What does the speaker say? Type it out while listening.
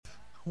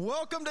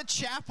Welcome to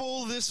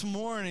chapel this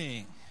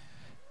morning.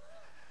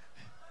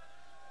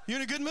 You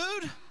in a good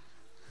mood?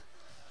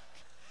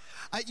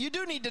 You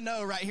do need to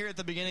know right here at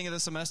the beginning of the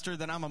semester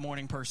that I'm a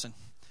morning person.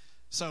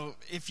 So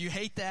if you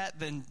hate that,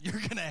 then you're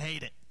going to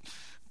hate it,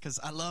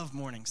 because I love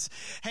mornings.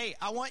 Hey,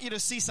 I want you to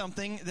see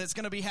something that's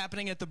going to be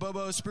happening at the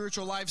Bobo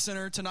Spiritual Life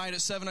Center tonight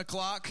at 7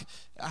 o'clock.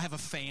 I have a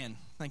fan.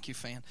 Thank you,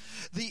 fan.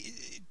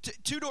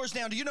 Two doors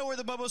down. Do you know where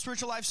the Bobo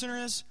Spiritual Life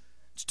Center is?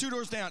 It's 2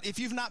 doors down. If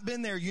you've not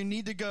been there, you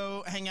need to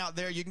go hang out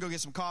there. You can go get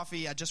some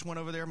coffee. I just went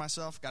over there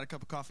myself, got a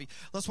cup of coffee.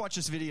 Let's watch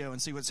this video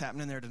and see what's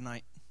happening there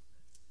tonight.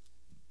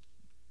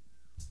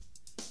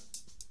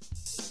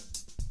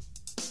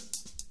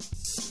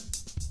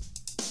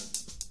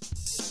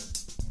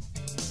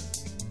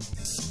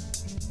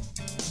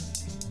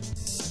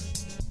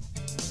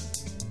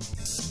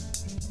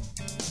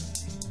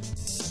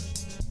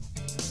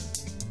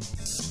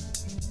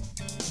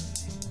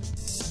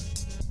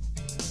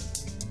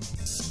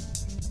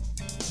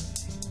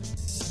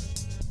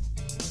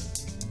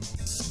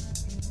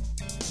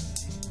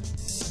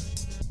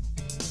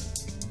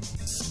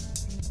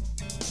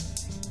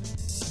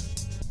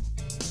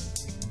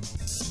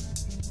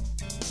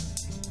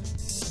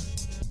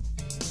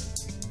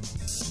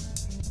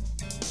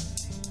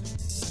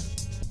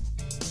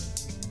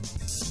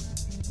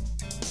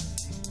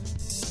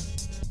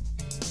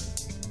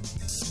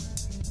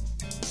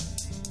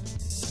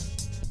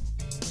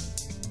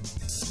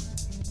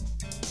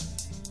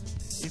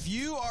 If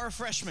you are a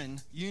freshman,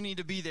 you need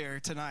to be there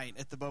tonight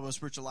at the Bobo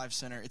Spiritual Life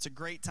Center. It's a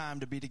great time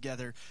to be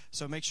together,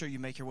 so make sure you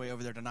make your way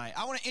over there tonight.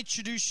 I want to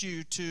introduce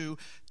you to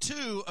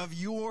 2 of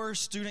your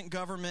student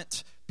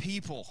government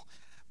people.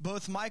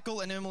 Both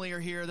Michael and Emily are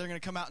here. They're going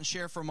to come out and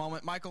share for a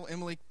moment. Michael,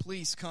 Emily,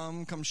 please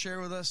come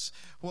share with us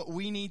what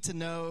we need to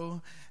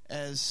know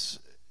as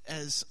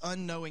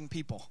unknowing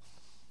people.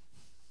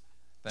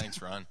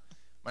 Thanks, Ron.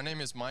 My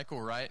name is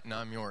Michael Wright, and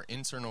I'm your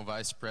internal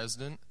vice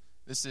president.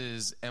 This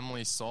is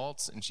Emily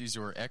Saltz, and she's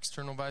your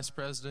external vice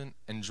president,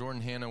 and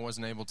Jordan Hanna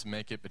wasn't able to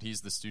make it, but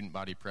he's the student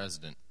body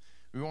president.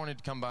 We wanted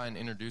to come by and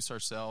introduce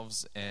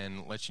ourselves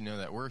and let you know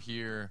that we're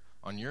here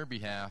on your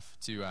behalf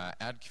to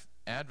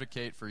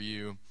advocate for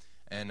you,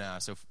 and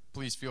so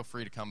please feel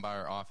free to come by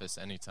our office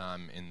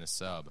anytime in the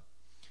sub.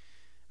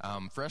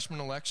 Freshman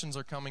elections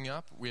are coming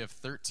up. We have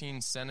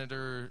 13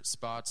 senator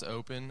spots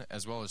open,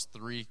 as well as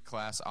 3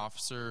 class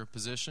officer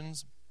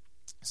positions.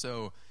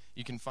 So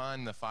you can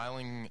find the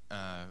filing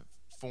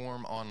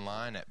form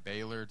online at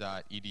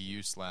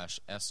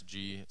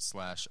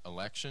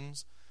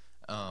baylor.edu/sg/elections.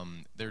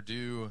 They're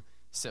due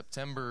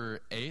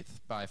September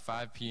 8th by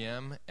 5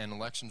 p.m., and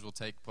elections will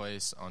take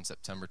place on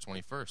September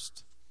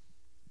 21st.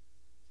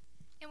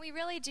 And we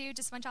really do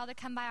just want y'all to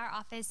come by our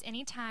office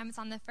anytime. It's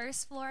on the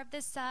first floor of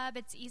the sub.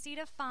 It's easy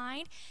to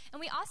find. And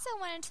we also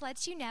wanted to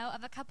let you know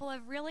of a couple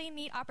of really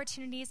neat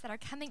opportunities that are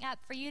coming up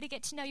for you to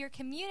get to know your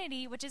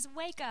community, which is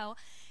Waco.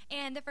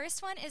 And the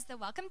first one is the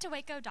Welcome to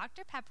Waco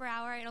Dr. Pepper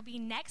Hour. It'll be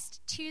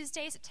next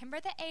Tuesday, September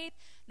the 8th,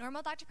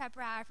 normal Dr.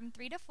 Pepper Hour from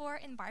 3 to 4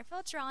 in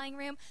Barfield Drawing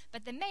Room.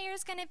 But the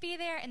mayor's going to be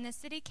there, and the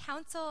city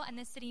council and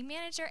the city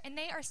manager, and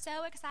they are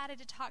so excited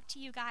to talk to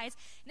you guys.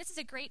 And this is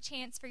a great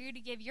chance for you to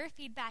give your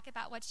feedback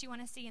about what you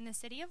want to see in the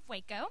city of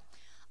Waco.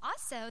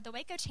 Also, the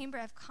Waco Chamber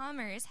of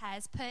Commerce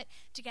has put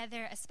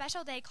together a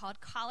special day called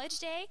College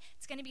Day.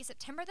 It's going to be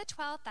September the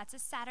 12th. That's a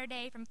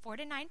Saturday from 4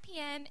 to 9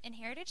 p.m. in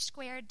Heritage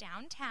Square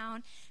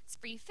downtown. It's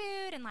free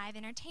food and live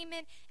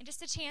entertainment and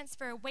just a chance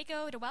for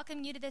Waco to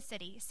welcome you to the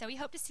city. So we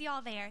hope to see you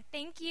all there.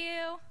 Thank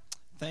you.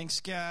 Thanks,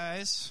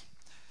 guys.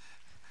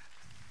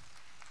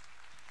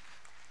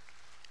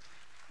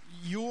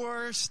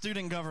 Your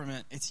student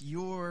government. It's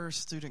your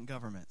student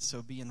government,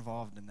 so be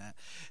involved in that.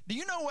 Do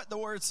you know what the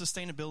word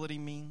sustainability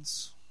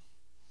means?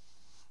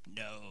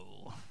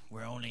 No,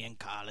 we're only in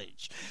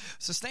college.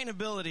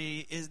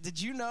 Sustainability is, did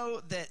you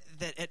know that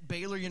at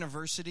Baylor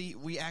University,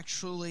 we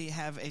actually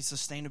have a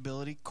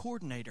sustainability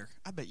coordinator?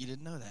 I bet you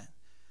didn't know that.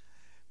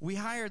 We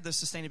hired the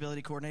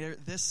sustainability coordinator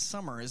this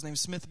summer. His name's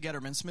Smith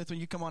Getterman. Smith, will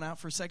you come on out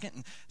for a second?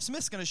 And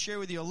Smith's going to share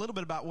with you a little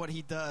bit about what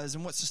he does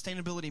and what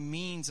sustainability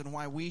means and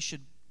why we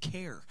should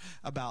care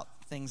about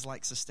things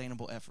like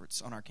sustainable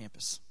efforts on our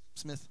campus.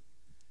 Smith.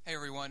 Hey,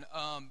 everyone.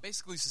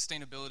 Basically,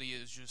 sustainability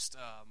is just,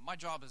 my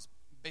job is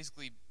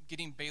basically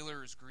getting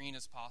Baylor as green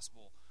as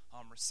possible.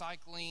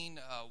 Recycling,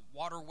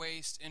 water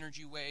waste,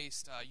 energy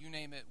waste, you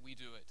name it, we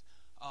do it.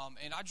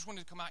 And I just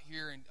wanted to come out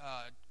here and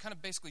kind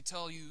of basically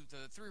tell you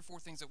the 3 or 4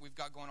 things that we've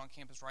got going on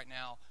campus right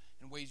now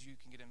and ways you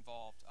can get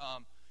involved.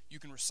 You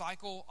can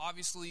recycle.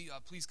 Obviously,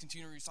 please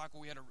continue to recycle.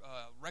 We had a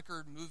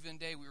record move-in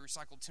day. We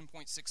recycled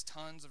 10.6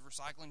 tons of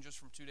recycling just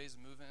from 2 days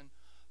of move-in.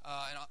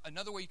 And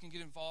another way you can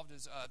get involved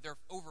is there are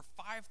over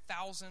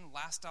 5,000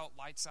 Last Out,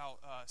 Lights Out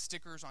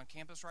stickers on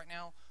campus right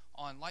now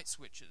on light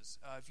switches.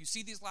 If you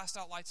see these Last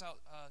Out, Lights Out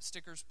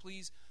stickers,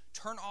 please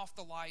turn off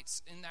the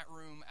lights in that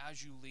room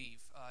as you leave.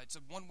 It's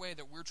one way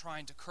that we're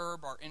trying to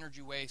curb our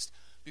energy waste,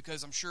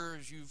 because I'm sure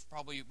as you've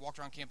probably walked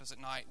around campus at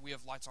night, we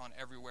have lights on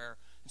everywhere,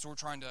 and so we're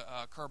trying to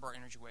curb our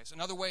energy waste.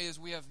 Another way is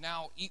we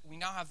now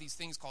have these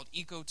things called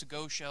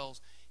Eco-to-Go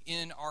shelves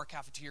in our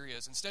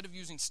cafeterias. Instead of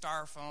using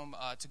styrofoam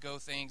to-go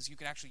things, you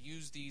can actually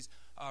use these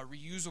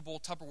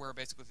reusable Tupperware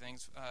basically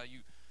things.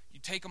 You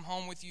take them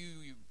home with you,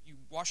 you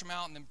wash them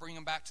out, and then bring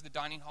them back to the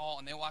dining hall,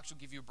 and they will actually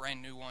give you a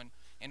brand new one.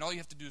 And all you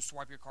have to do is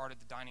swipe your card at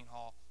the dining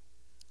hall.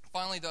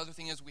 Finally, the other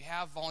thing is we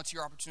have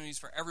volunteer opportunities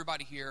for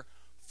everybody here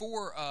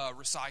for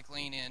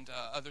recycling and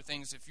other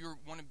things. If you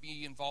want to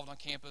be involved on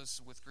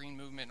campus with green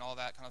movement and all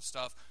that kind of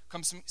stuff,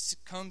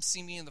 come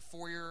see me in the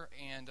foyer,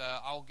 and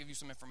I'll give you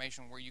some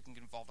information where you can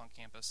get involved on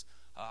campus.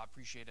 I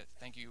appreciate it.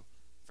 Thank you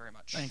very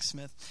much. Thanks,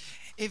 Smith.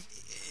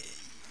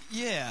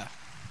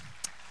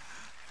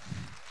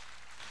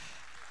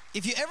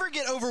 If you ever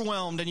get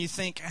overwhelmed and you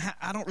think,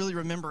 I don't really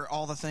remember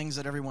all the things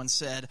that everyone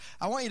said,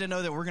 I want you to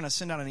know that we're going to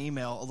send out an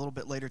email a little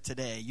bit later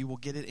today. You will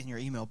get it in your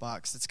email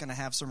box. It's going to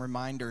have some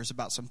reminders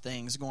about some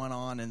things going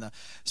on in the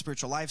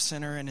Spiritual Life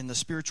Center and in the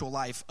spiritual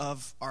life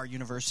of our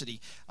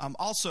university.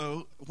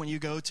 Also, when you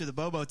go to the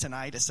Bobo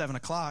tonight at 7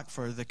 o'clock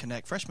for the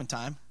Connect Freshman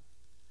Time,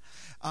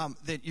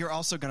 that you're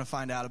also going to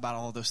find out about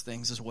all of those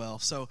things as well.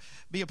 So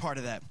be a part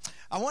of that.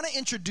 I want to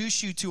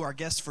introduce you to our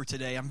guest for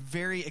today. I'm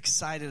very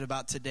excited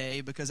about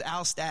today because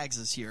Al Staggs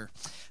is here.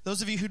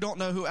 Those of you who don't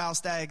know who Al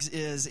Staggs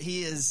is,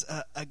 he is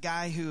a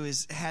guy who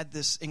has had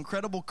this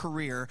incredible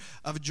career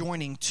of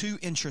joining two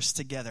interests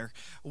together.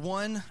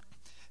 One,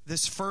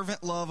 this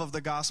fervent love of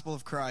the gospel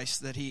of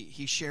Christ that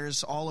he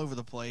shares all over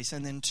the place.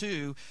 And then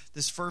two,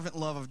 this fervent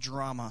love of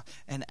drama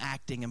and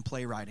acting and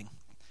playwriting.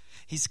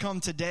 He's come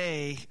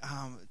today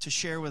to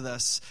share with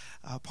us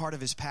part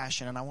of his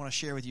passion, and I want to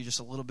share with you just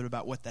a little bit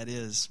about what that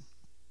is.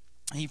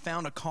 He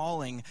found a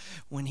calling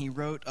when he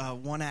wrote a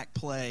one-act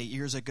play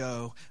years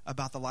ago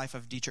about the life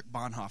of Dietrich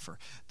Bonhoeffer.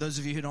 Those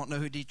of you who don't know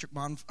who Dietrich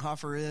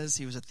Bonhoeffer is,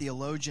 he was a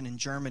theologian in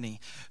Germany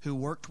who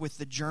worked with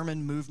the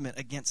German movement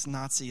against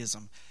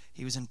Nazism.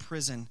 He was in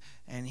prison,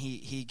 and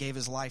he gave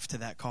his life to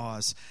that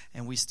cause,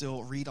 and we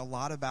still read a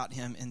lot about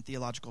him in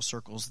theological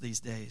circles these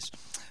days.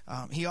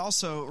 Al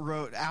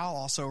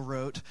also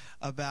wrote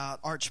about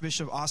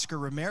Archbishop Oscar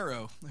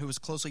Romero, who was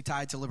closely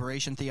tied to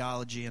liberation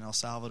theology in El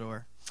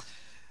Salvador.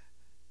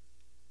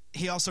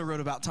 He also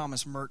wrote about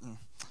Thomas Merton,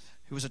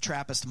 who was a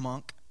Trappist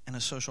monk and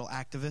a social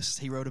activist.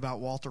 He wrote about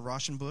Walter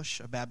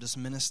Rauschenbusch, a Baptist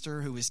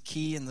minister who was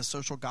key in the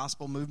social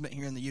gospel movement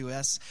here in the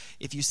U.S.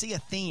 If you see a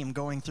theme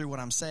going through what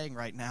I'm saying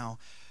right now,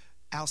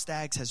 Al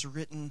Staggs has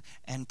written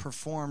and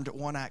performed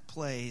one-act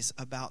plays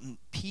about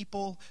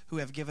people who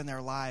have given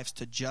their lives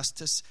to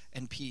justice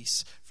and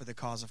peace for the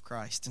cause of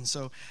Christ. And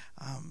so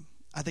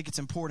I think it's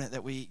important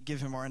that we give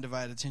him our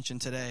undivided attention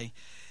today.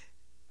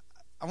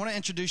 I want to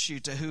introduce you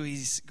to who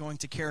he's going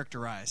to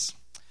characterize.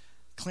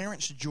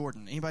 Clarence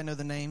Jordan. Anybody know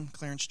the name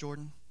Clarence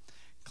Jordan?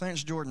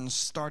 Clarence Jordan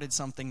started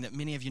something that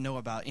many of you know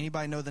about.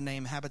 Anybody know the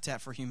name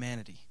Habitat for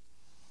Humanity?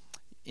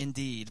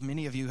 Indeed.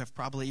 Many of you have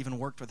probably even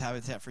worked with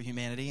Habitat for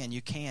Humanity, and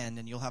you can,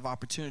 and you'll have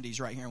opportunities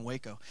right here in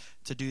Waco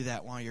to do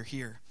that while you're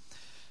here.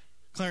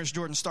 Clarence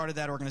Jordan started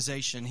that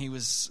organization. He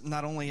was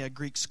not only a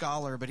Greek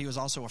scholar, but he was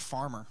also a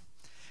farmer.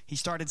 He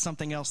started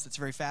something else that's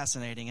very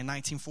fascinating. In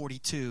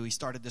 1942, he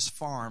started this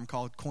farm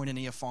called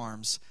Koinonia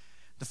Farms.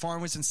 The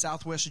farm was in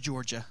southwest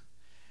Georgia,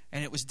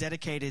 and it was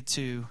dedicated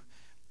to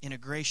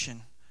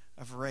integration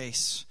of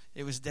race.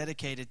 It was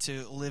dedicated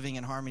to living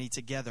in harmony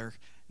together.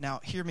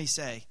 Now, hear me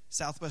say,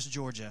 Southwest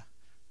Georgia,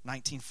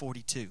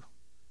 1942.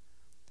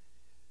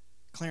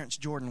 Clarence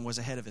Jordan was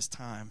ahead of his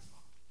time.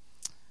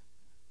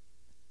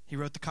 He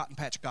wrote the Cotton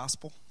Patch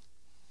Gospel.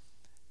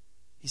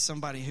 He's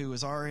somebody who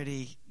has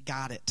already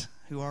got it,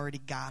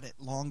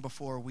 long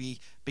before we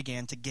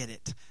began to get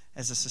it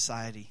as a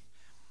society.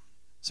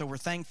 So we're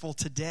thankful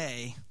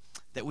today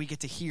that we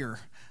get to hear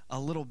a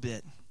little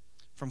bit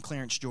from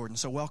Clarence Jordan.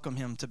 So welcome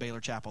him to Baylor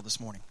Chapel this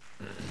morning.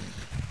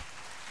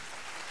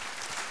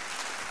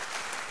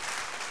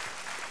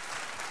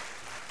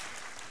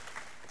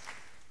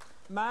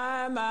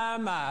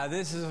 My,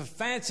 this is a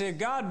fancy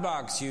God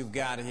box you've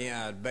got here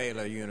at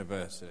Baylor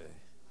University.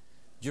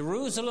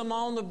 Jerusalem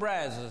on the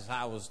Brazos,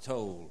 I was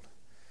told.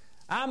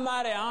 I'm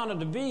mighty honored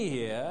to be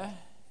here,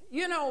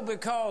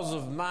 because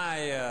of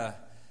my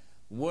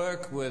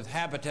work with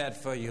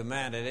Habitat for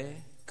Humanity,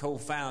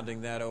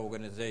 co-founding that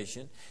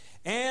organization,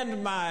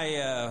 and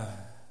my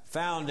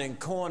founding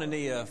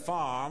Koinonia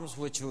Farms,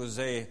 which was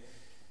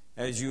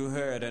as you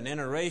heard, an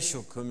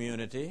interracial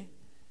community,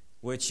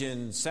 which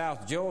in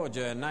South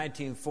Georgia in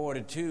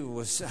 1942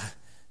 was,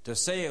 to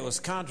say it was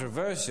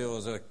controversial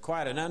was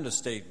quite an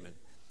understatement.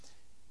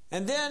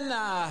 And then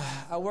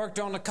I worked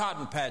on the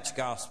Cotton Patch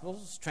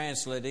Gospels,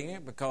 translating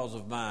it because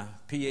of my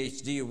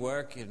PhD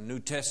work in New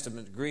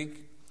Testament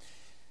Greek.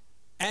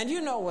 And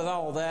with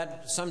all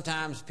that,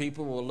 sometimes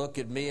people will look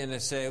at me and they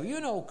say,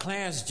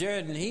 Clarence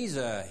Jordan, he's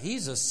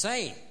a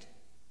saint.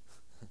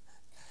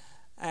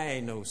 I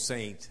ain't no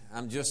saint.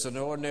 I'm just an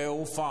ordinary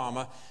old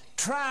farmer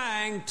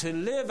trying to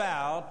live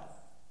out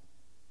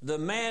the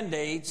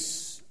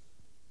mandates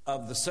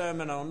of the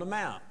Sermon on the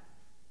Mount,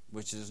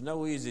 which is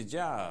no easy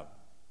job.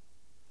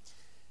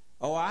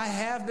 Oh, I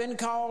have been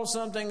called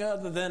something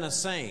other than a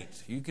saint.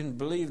 You can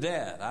believe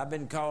that. I've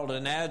been called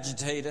an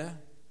agitator,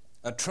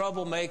 a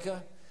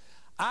troublemaker.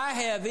 I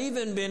have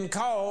even been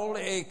called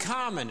a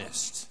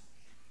communist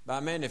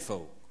by many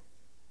folk.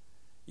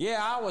 Yeah,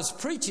 I was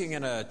preaching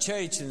in a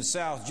church in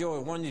South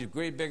Georgia, one of these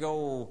great big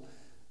old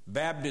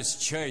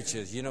Baptist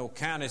churches,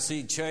 county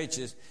seat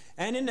churches.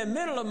 And in the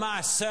middle of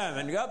my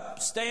sermon,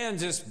 up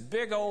stands this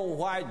big old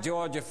white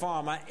Georgia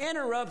farmer,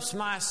 interrupts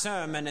my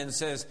sermon and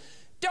says,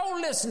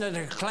 "Don't listen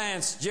to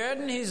Clarence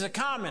Jordan, he's a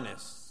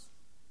communist."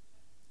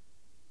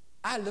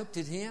 I looked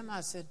at him,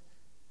 I said,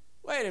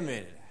 "Wait a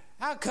minute,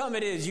 how come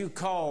it is you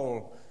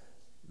call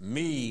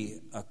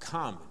me a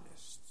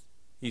communist?"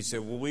 He said,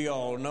 "Well, we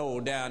all know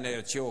down there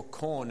at your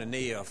corner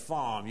near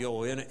farm,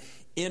 your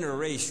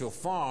interracial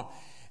farm,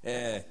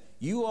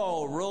 you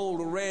all rolled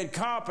the red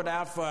carpet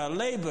out for a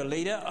labor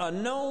leader, a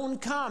known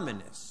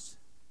communist."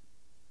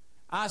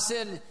 I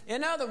said,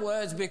 "In other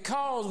words,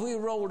 because we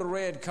rolled the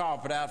red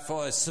carpet out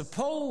for a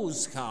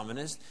supposed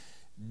communist,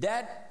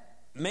 that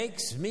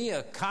makes me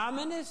a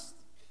communist?"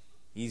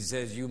 He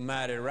says, "You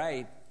mighty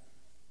right."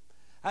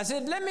 I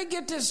said, "Let me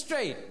get this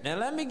straight. Now,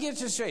 let me get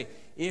this straight.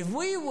 If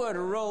we were to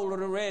roll the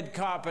red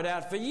carpet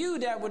out for you,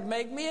 that would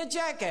make me a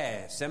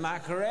jackass. Am I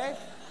correct?"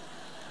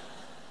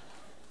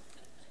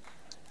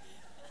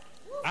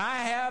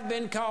 I have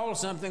been called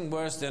something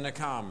worse than a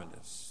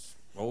communist.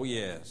 Oh,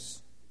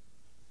 yes.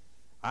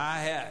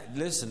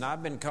 Listen,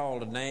 I've been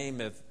called a name.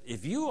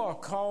 If you are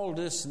called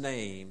this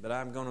name that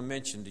I'm going to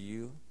mention to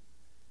you,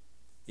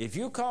 if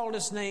you're called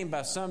this name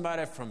by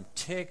somebody from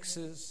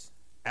Texas,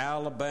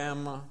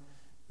 Alabama,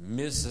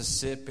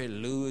 Mississippi,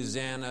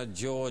 Louisiana,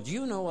 Georgia,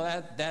 you know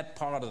that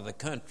part of the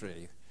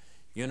country,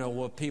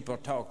 where people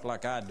talk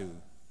like I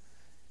do.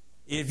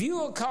 If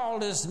you are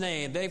called this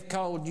name, they've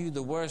called you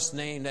the worst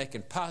name they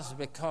can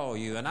possibly call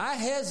you. And I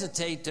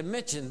hesitate to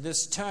mention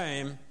this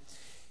term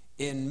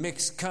in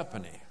mixed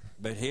company,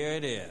 but here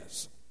it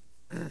is.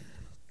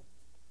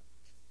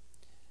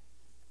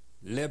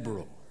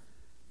 Liberal.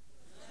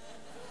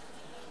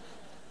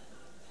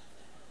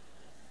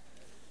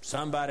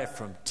 Somebody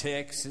from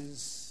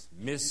Texas,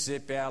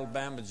 Mississippi,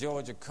 Alabama,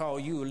 Georgia call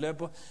you a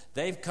liberal.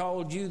 They've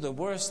called you the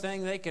worst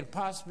thing they can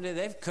possibly.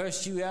 They've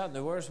cursed you out in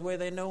the worst way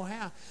they know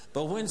how.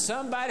 But when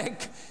somebody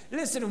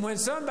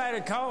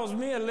calls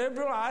me a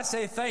liberal, I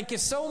say thank you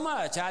so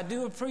much. I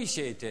do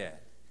appreciate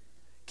that.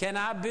 Can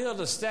I build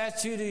a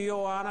statue to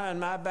your honor in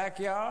my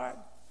backyard?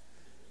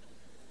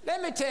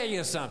 Let me tell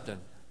you something.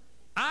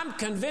 I'm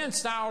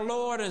convinced our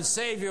Lord and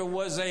Savior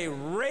was a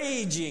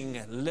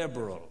raging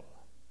liberal.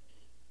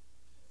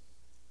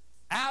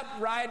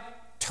 Outright,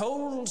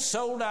 total,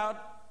 sold-out,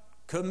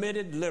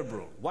 committed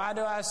liberal. Why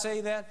do I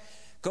say that?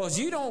 Because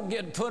you don't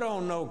get put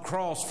on no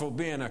cross for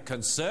being a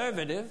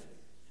conservative.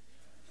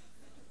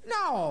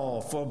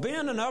 No, for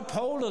being an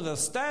upholder of the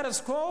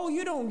status quo,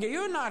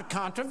 you're not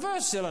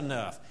controversial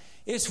enough.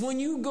 It's when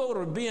you go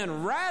to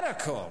being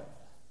radical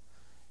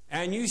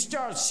and you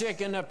start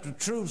shaking up the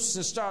truths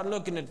and start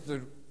looking at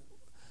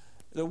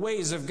the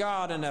ways of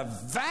God in a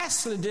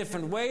vastly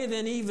different way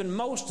than even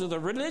most of the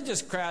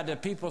religious crowd,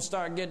 that people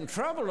start getting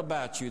trouble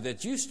about you,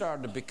 that you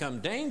start to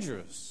become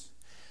dangerous.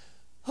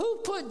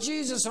 Who put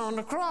Jesus on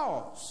the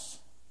cross?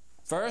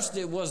 First,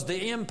 it was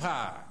the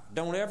empire.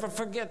 Don't ever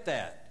forget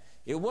that.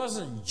 It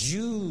wasn't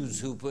Jews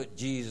who put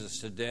Jesus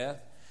to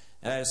death,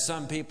 as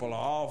some people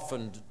are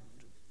often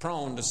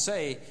prone to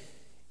say.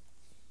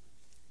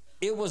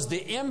 It was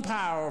the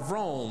empire of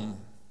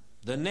Rome,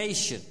 the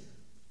nation.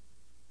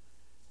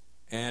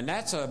 And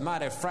that's a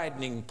mighty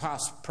frightening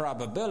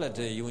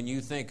probability when you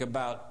think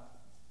about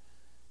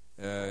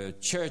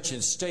church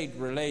and state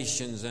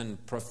relations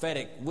and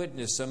prophetic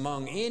witness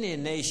among any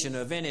nation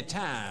of any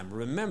time.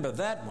 Remember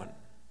that one.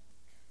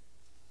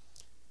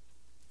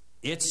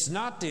 It's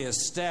not the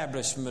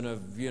establishment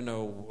of,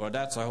 well,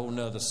 that's a whole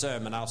nother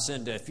sermon. I'll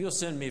send it. If you'll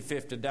send me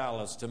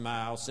 $50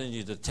 tomorrow, I'll send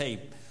you the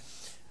tape.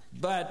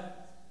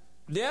 But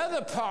the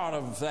other part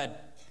of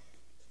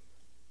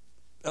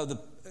the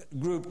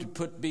group to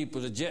put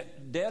people to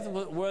death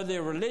were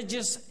the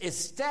religious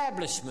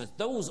establishment,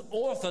 those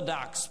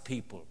orthodox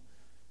people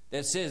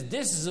that says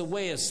this is the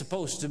way it's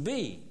supposed to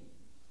be.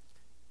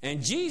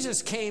 And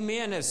Jesus came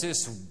in as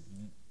this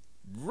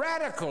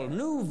radical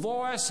new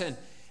voice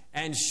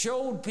and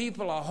showed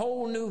people a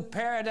whole new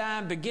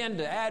paradigm, began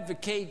to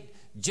advocate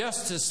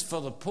justice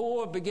for the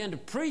poor, began to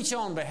preach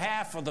on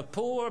behalf of the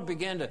poor,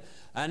 began to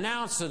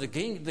announce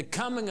the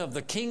coming of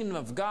the kingdom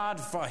of God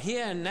for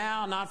here and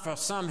now, not for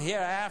some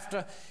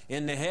hereafter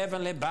in the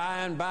heavenly by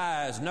and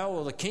by.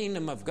 No, the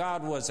kingdom of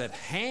God was at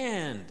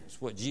hand,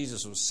 is what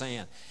Jesus was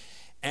saying.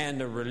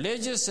 And the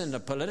religious and the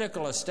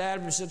political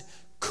establishment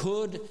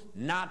could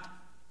not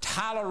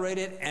tolerate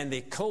it, and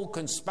they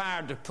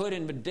co-conspired to put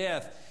him to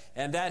death.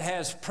 And that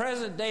has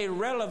present-day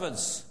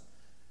relevance,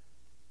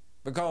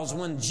 because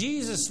when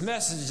Jesus'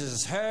 message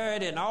is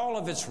heard in all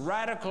of its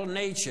radical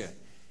nature,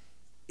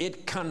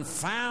 it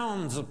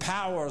confounds the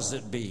powers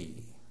that be.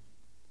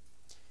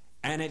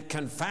 And it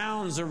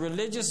confounds the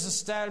religious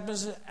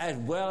establishment as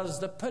well as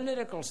the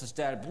political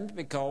establishment,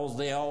 because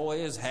they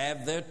always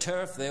have their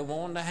turf they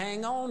want to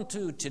hang on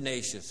to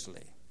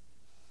tenaciously.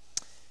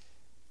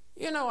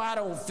 I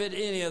don't fit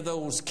any of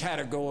those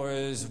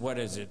categories. What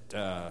is it?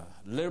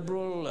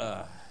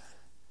 Liberal,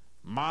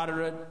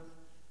 moderate,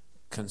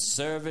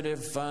 conservative,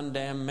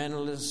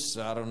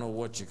 fundamentalist. I don't know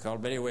what you call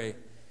it. But anyway,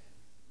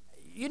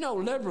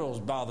 liberals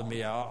bother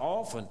me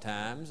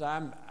oftentimes.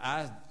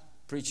 I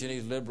preach in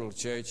these liberal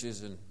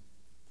churches, and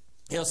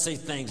they'll say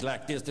things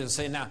like this. They'll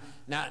say, now,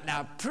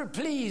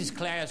 please,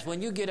 Clarence,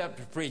 when you get up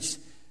to preach,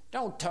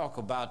 don't talk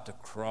about the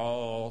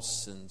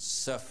cross and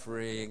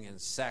suffering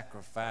and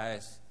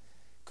sacrifice.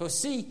 Because,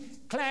 see,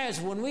 Clarence,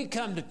 when we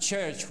come to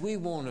church, we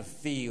want to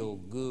feel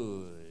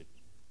good.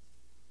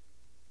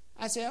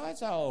 I say,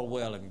 it's all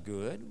well and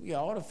good. We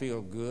ought to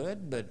feel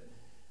good, but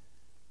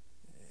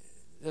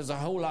there's a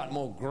whole lot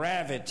more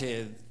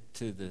gravity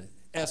to the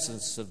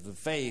essence of the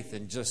faith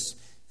than just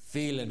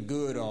feeling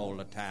good all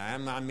the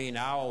time.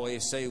 I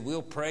always say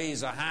we'll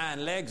praise our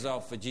hind legs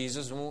off for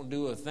Jesus and won't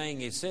do a thing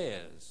he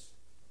says.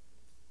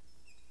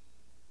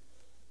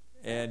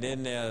 And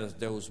then there's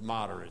those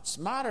moderates.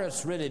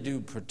 Moderates really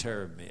do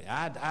perturb me.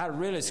 I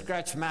really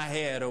scratch my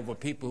head over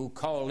people who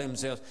call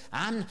themselves,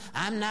 I'm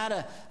not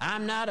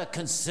a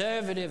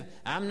conservative,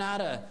 and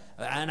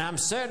I'm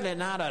certainly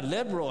not a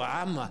liberal.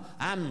 I'm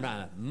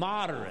a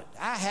moderate.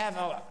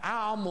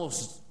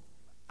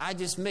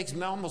 Just makes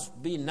me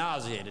almost be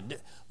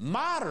nauseated.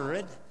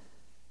 Moderate?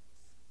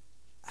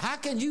 How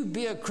can you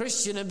be a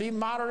Christian and be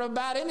moderate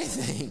about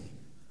anything?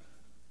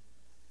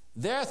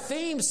 Their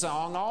theme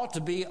song ought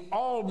to be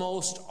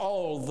almost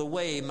all the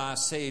way my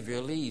Savior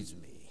leads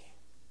me.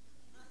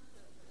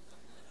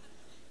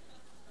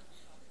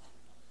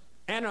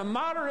 And a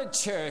moderate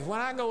church,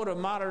 when I go to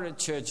moderate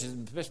churches,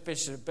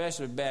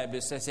 especially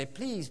Baptists, I say,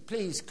 please,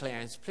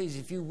 Clarence, please,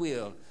 if you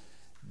will,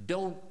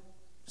 don't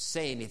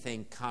say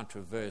anything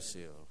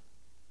controversial.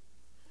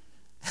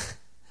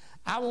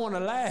 I want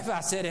to laugh. I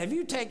said, have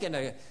you taken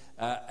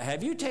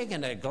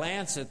a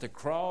glance at the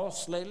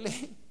cross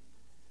lately?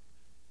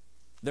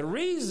 The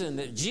reason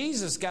that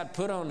Jesus got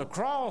put on the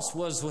cross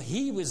was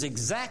he was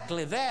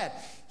exactly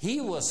that. He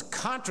was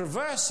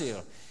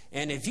controversial.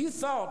 And if you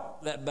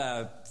thought that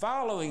by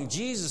following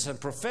Jesus and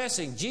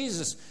professing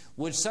Jesus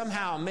would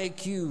somehow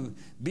make you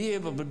be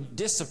able to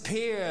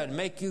disappear and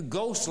make you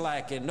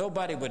ghost-like and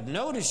nobody would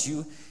notice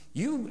you,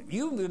 you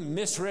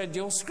misread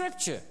your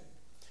scripture.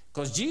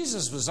 Because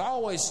Jesus was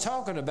always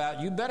talking about,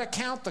 you better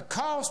count the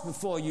cost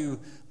before you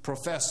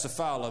profess to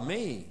follow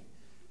me.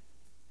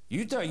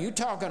 You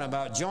talking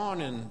about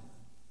joining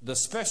the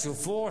special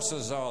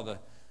forces or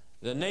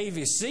the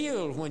Navy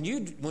SEAL. When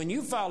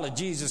you follow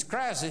Jesus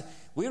Christ,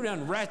 we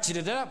done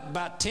ratcheted up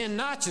about 10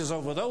 notches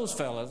over those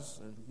fellas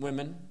and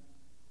women.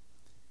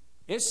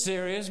 It's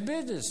serious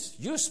business.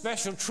 You're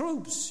special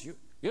troops.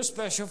 You're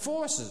special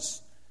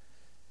forces.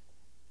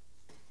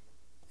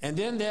 And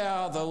then there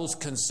are those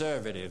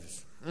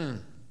conservatives.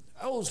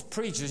 Those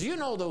preachers.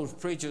 Those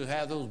preachers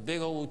have those big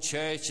old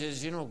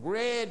churches,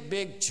 great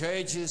big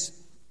churches.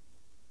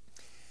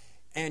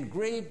 And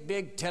great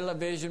big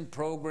television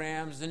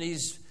programs, and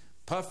these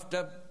puffed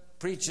up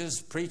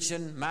preachers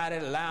preaching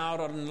mighty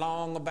loud and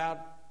long about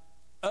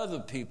other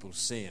people's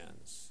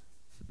sins.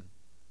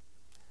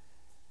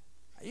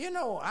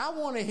 I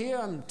want to hear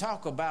them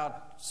talk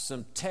about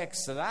some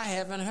texts that I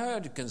haven't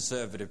heard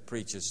conservative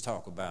preachers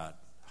talk about.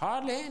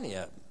 Hardly any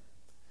of them.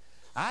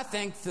 I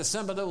think that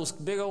some of those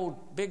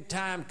big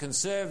time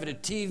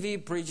conservative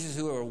TV preachers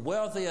who are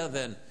wealthier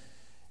than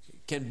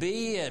can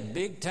be at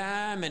big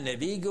time and their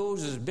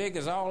egos as big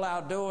as all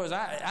outdoors.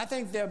 I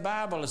think their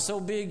Bible is so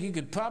big you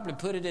could probably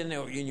put it in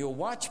your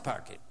watch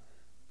pocket.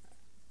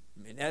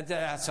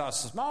 That's how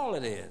small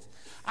it is.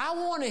 I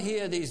want to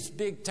hear these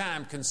big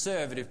time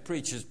conservative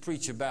preachers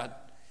preach about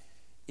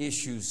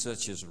issues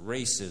such as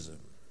racism.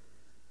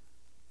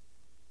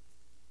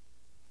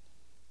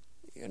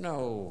 It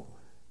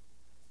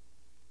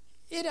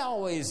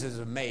always has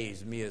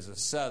amazed me as a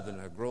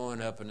Southerner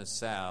growing up in the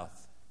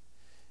South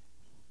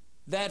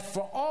that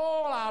for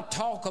all our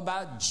talk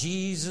about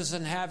Jesus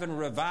and having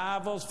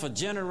revivals for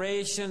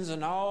generations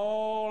and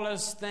all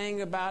this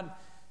thing about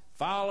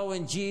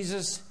following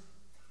Jesus,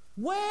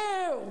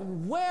 where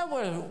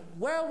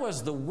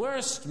was the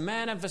worst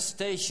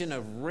manifestation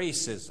of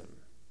racism?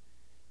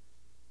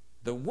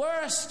 The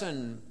worst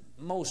and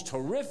most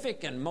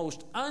horrific and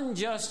most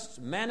unjust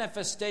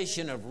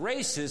manifestation of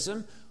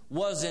racism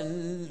was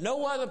in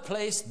no other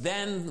place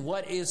than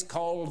what is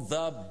called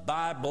the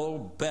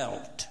Bible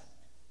Belt.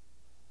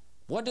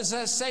 What does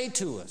that say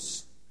to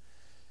us?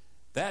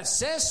 That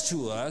says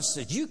to us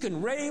that you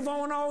can rave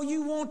on all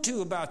you want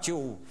to about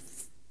your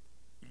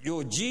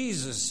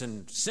Jesus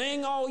and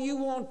sing all you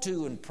want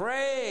to and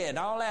pray and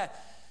all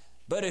that.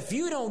 But if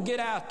you don't get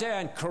out there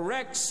and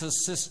correct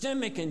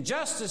systemic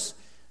injustice,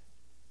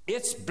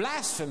 it's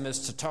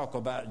blasphemous to talk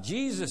about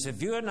Jesus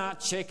if you're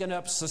not shaking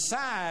up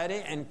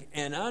society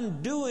and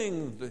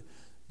undoing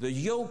the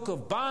yoke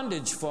of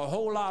bondage for a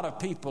whole lot of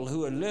people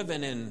who are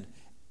living in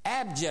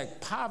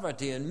abject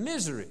poverty and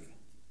misery.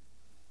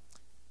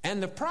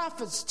 And the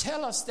prophets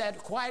tell us that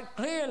quite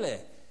clearly.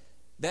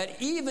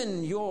 that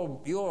even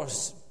your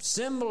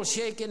cymbal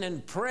shaking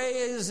and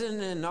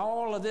praising and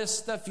all of this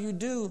stuff you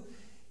do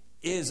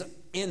is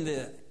in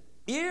the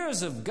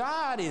ears of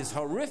God is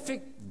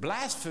horrific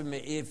blasphemy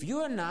if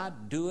you're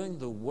not doing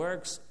the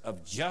works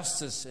of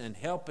justice and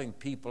helping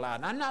people out.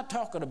 And I'm not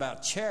talking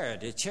about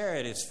charity.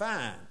 Charity is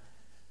fine.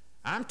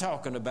 I'm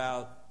talking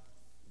about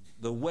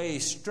the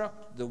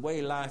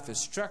way life is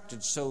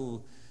structured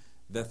so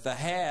that the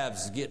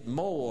haves get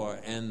more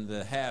and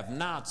the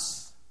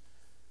have-nots,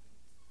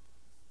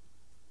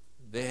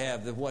 they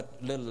have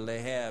what little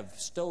they have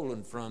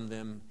stolen from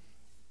them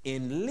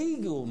in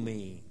legal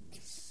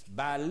means,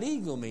 by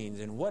legal means.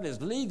 And what is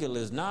legal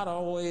is not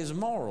always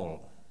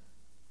moral.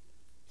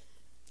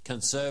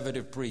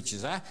 Conservative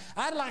preachers.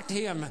 I'd like to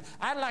hear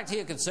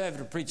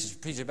conservative preachers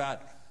preach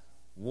about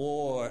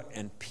war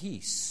and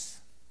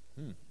peace.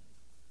 You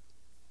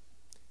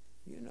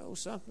know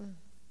something?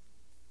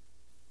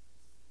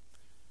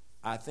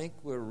 I think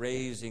we're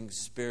raising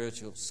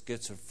spiritual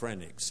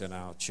schizophrenics in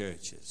our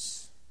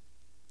churches.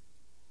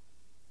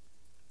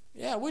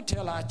 Yeah, we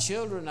tell our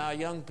children, our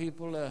young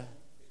people,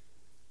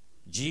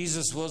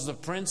 Jesus was the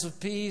Prince of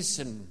Peace,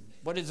 and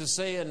what does it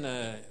say in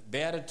the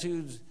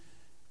Beatitudes?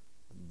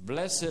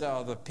 Blessed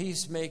are the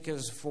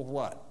peacemakers, for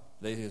what?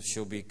 They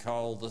shall be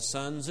called the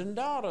sons and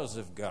daughters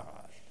of God.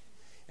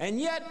 And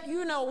yet,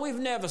 you know, we've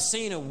never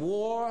seen a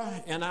war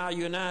in our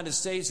United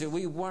States that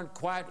we weren't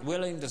quite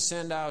willing to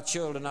send our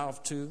children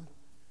off to.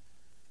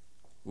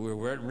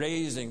 We're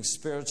raising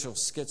spiritual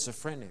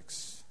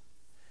schizophrenics.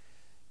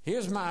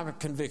 Here's my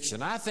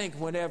conviction. I think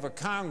whenever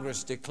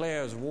Congress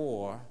declares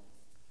war,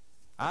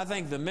 I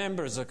think the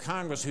members of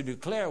Congress who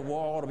declare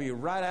war ought to be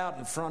right out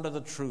in front of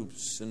the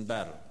troops in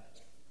battle.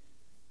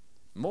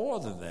 More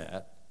than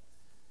that,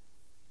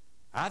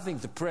 I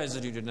think the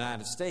President of the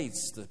United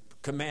States, the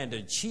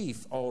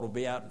Commander-in-Chief, ought to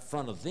be out in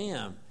front of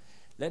them.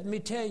 Let me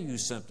tell you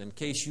something, in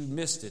case you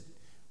missed it.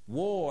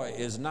 War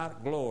is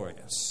not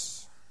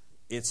glorious.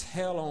 It's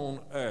hell on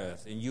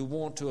earth, and you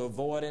want to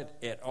avoid it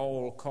at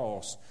all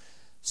costs.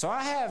 So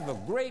I have a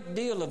great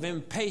deal of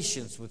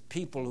impatience with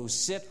people who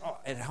sit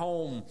at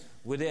home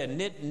with their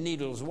knitting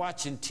needles,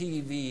 watching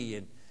TV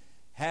and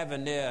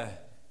having their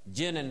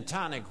gin and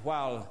tonic,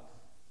 while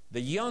the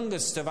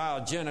youngest of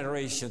our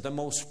generation, the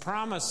most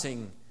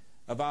promising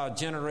of our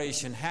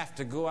generation, have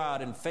to go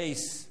out and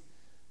face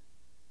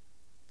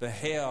the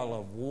hell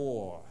of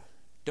war.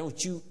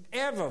 Don't you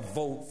ever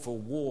vote for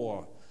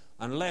war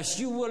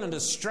unless you're willing to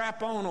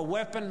strap on a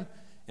weapon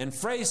and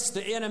face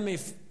the enemy,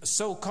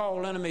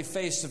 so-called enemy,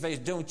 face to face.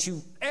 Don't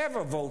you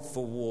ever vote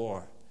for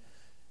war.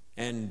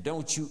 And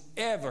don't you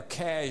ever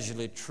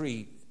casually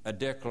treat a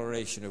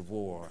declaration of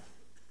war.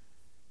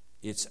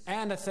 It's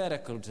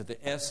antithetical to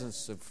the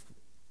essence of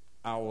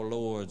our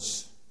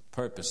Lord's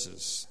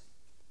purposes.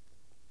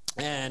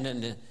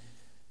 And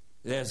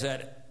there's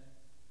that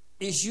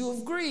issue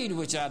of greed,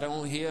 which I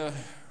don't hear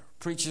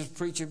preachers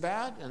preach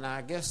about, and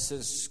I guess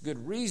there's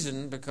good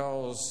reason,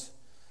 because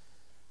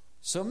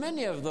so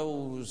many of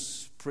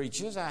those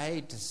preachers, I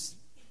hate to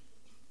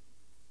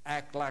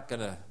act like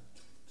a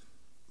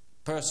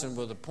person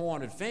with a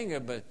pointed finger,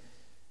 but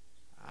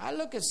I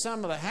look at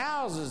some of the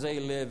houses they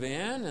live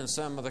in and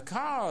some of the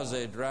cars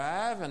they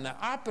drive and the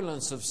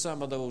opulence of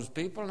some of those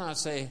people, and I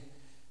say,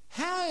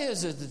 how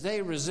is it that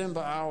they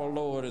resemble our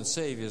Lord and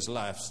Savior's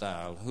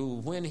lifestyle, who,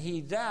 when he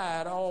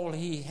died, all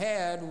he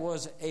had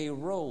was a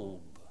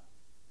robe?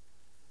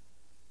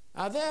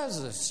 Now, there's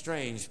a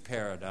strange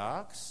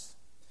paradox.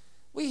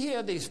 We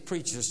hear these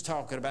preachers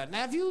talking about,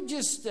 now, if you'll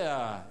just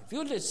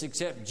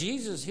accept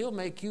Jesus, he'll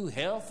make you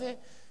healthy,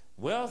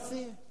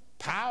 wealthy,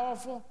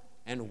 powerful,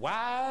 and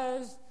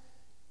wise.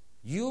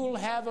 You'll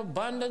have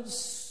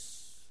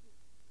abundance.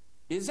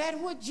 Is that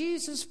what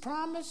Jesus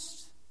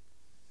promised?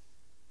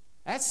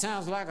 That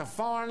sounds like a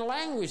foreign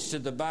language to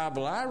the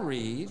Bible I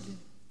read.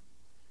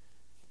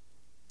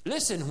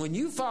 Listen, when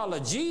you follow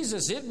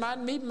Jesus, it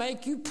might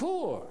make you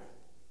poor.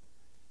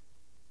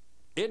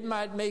 It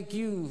might make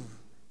you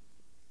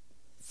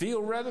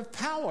feel rather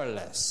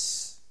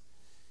powerless.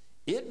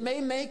 It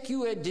may make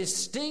you a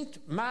distinct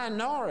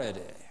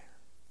minority.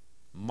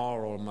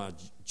 Moral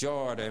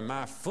majority,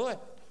 my foot.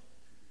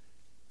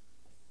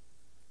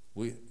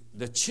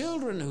 The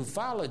children who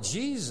follow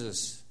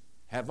Jesus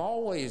have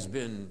always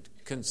been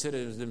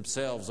considered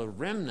themselves a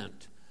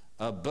remnant,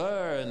 a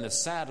burr in the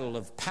saddle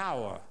of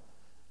power.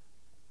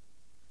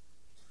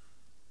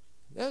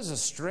 There's a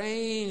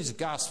strange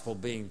gospel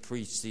being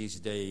preached these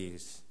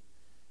days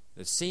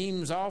that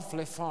seems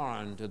awfully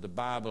foreign to the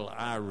Bible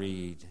I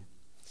read.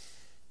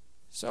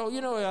 So,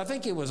 you know, I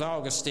think it was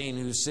Augustine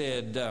who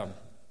said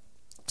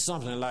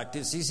something like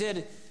this. He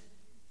said,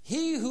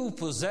 he who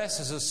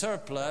possesses a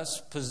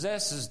surplus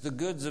possesses the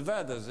goods of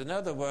others. In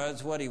other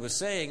words, what he was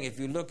saying, if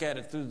you look at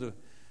it through the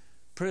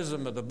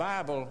prism of the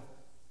Bible,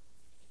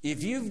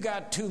 if you've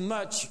got too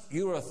much,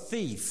 you're a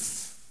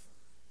thief.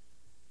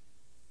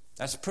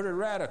 That's pretty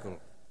radical.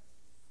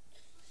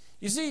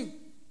 You see,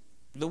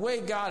 the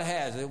way God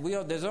has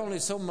it, there's only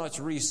so much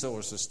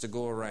resources to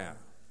go around.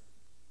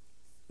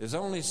 There's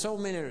only so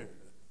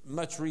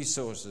much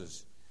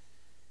resources.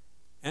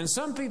 And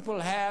some people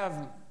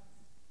have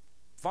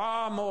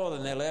far more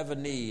than they'll ever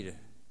need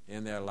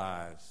in their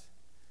lives,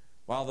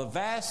 while the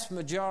vast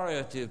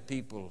majority of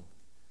people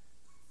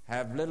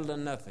have little to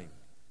nothing.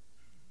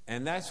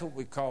 And that's what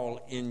we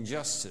call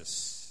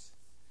injustice.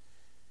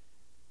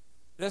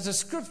 There's a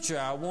scripture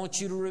I want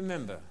you to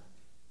remember.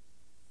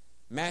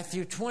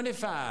 Matthew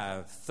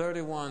 25,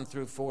 31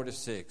 through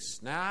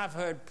 46. Now, I've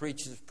heard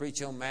preachers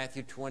preach on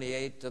Matthew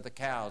 28 till the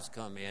cows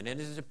come in, and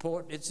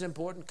it's an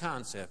important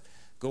concept.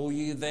 Go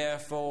ye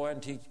therefore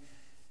and teach.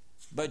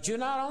 But you're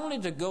not only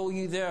to go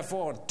ye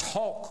therefore and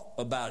talk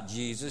about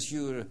Jesus,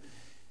 you're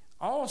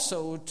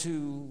also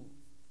to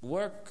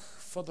work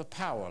for the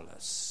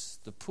powerless,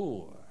 the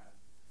poor,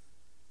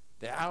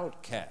 the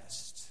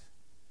outcast.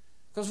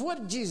 Because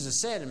what Jesus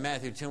said in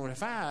Matthew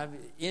 25,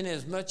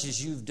 inasmuch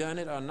as you've done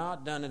it or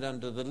not done it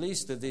unto the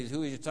least of these,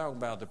 who are you talking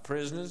about? The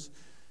prisoners,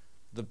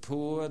 the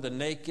poor, the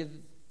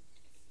naked,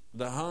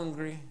 the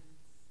hungry,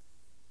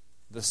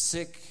 the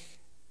sick.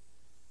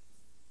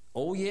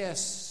 Oh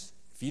yes,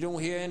 if you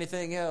don't hear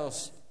anything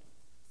else,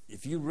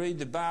 if you read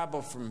the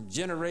Bible from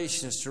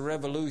generations to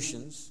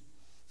revolutions,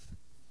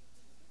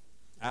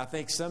 I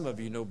think some of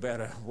you know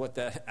better what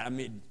that,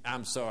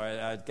 I'm sorry,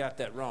 I got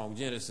that wrong,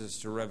 Genesis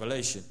to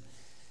Revelation.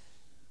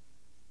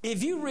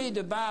 If you read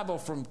the Bible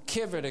from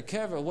cover to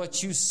cover,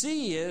 what you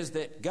see is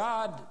that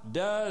God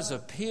does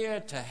appear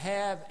to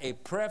have a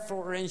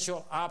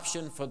preferential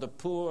option for the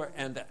poor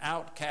and the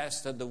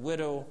outcast and the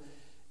widow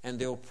and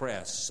the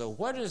oppressed. So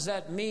what does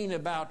that mean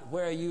about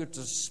where you're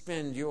to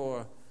spend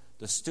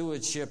the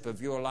stewardship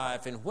of your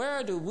life? And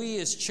where do we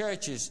as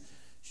churches,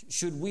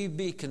 should we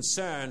be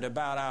concerned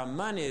about our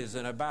monies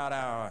and about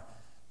our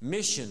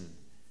mission?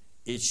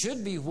 It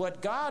should be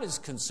what God is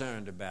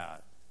concerned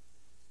about.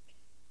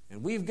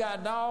 And we've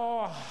gotten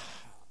all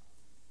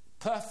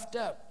puffed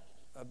up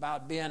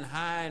about being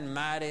high and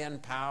mighty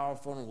and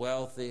powerful and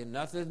wealthy.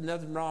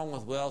 Nothing wrong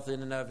with wealth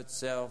in and of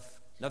itself.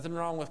 Nothing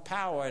wrong with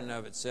power in and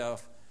of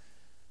itself.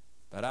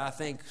 But I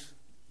think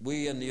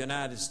we in the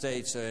United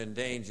States are in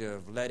danger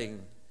of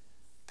letting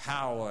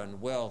power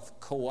and wealth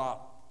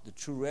co-opt the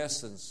true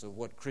essence of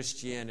what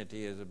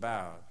Christianity is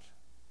about.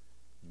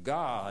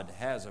 God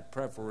has a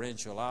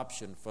preferential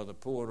option for the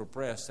poor and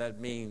oppressed.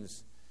 That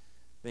means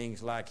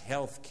things like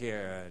health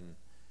care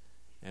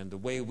and the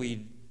way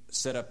we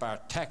set up our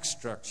tax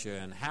structure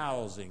and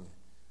housing.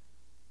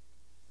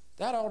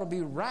 That ought to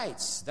be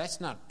rights. That's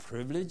not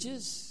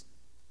privileges.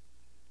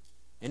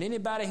 And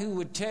anybody who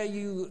would tell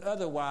you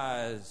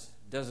otherwise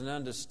doesn't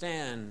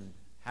understand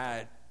how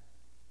it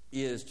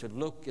is to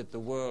look at the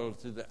world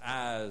through the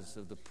eyes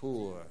of the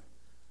poor,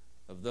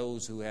 of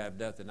those who have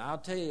nothing. I'll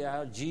tell you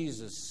how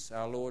Jesus,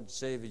 our Lord and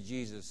Savior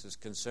Jesus, is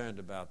concerned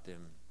about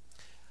them.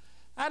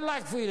 I'd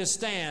like for you to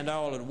stand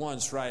all at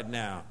once right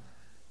now.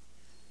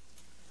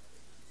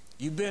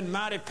 You've been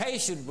mighty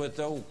patient with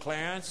old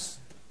Clarence.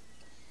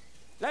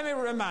 Let me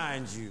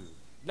remind you.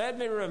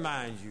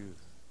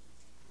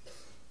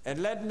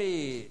 And let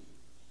me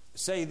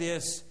say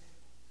this.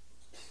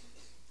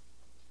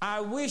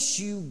 I wish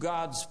you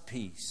God's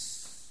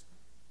peace.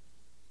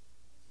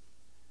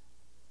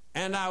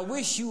 And I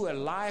wish you a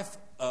life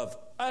of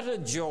utter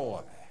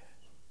joy.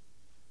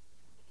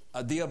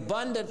 The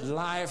abundant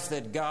life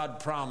that God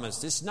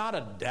promised. It's not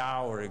a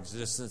dour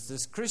existence.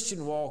 This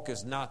Christian walk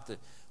is not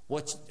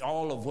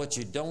all of what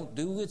you don't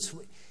do.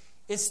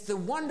 It's the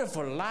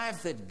wonderful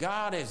life that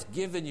God has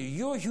given you.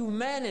 Your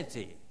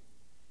humanity,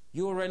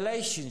 your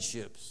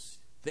relationships,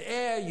 the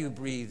air you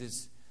breathe.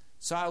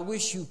 So I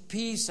wish you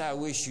peace. I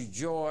wish you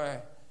joy.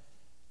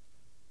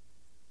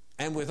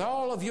 And with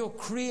all of your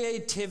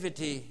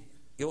creativity,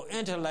 your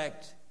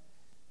intellect,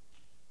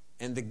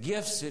 and the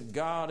gifts that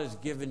God has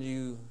given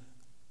you,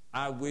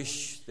 I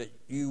wish that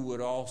you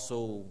would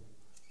also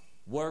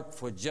work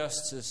for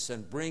justice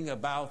and bring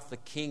about the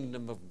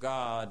kingdom of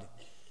God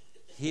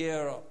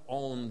here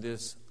on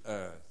this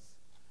earth.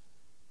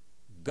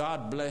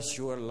 God bless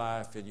your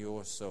life and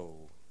your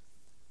soul.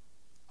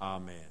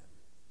 Amen.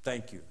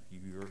 Thank you.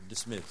 You're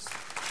dismissed.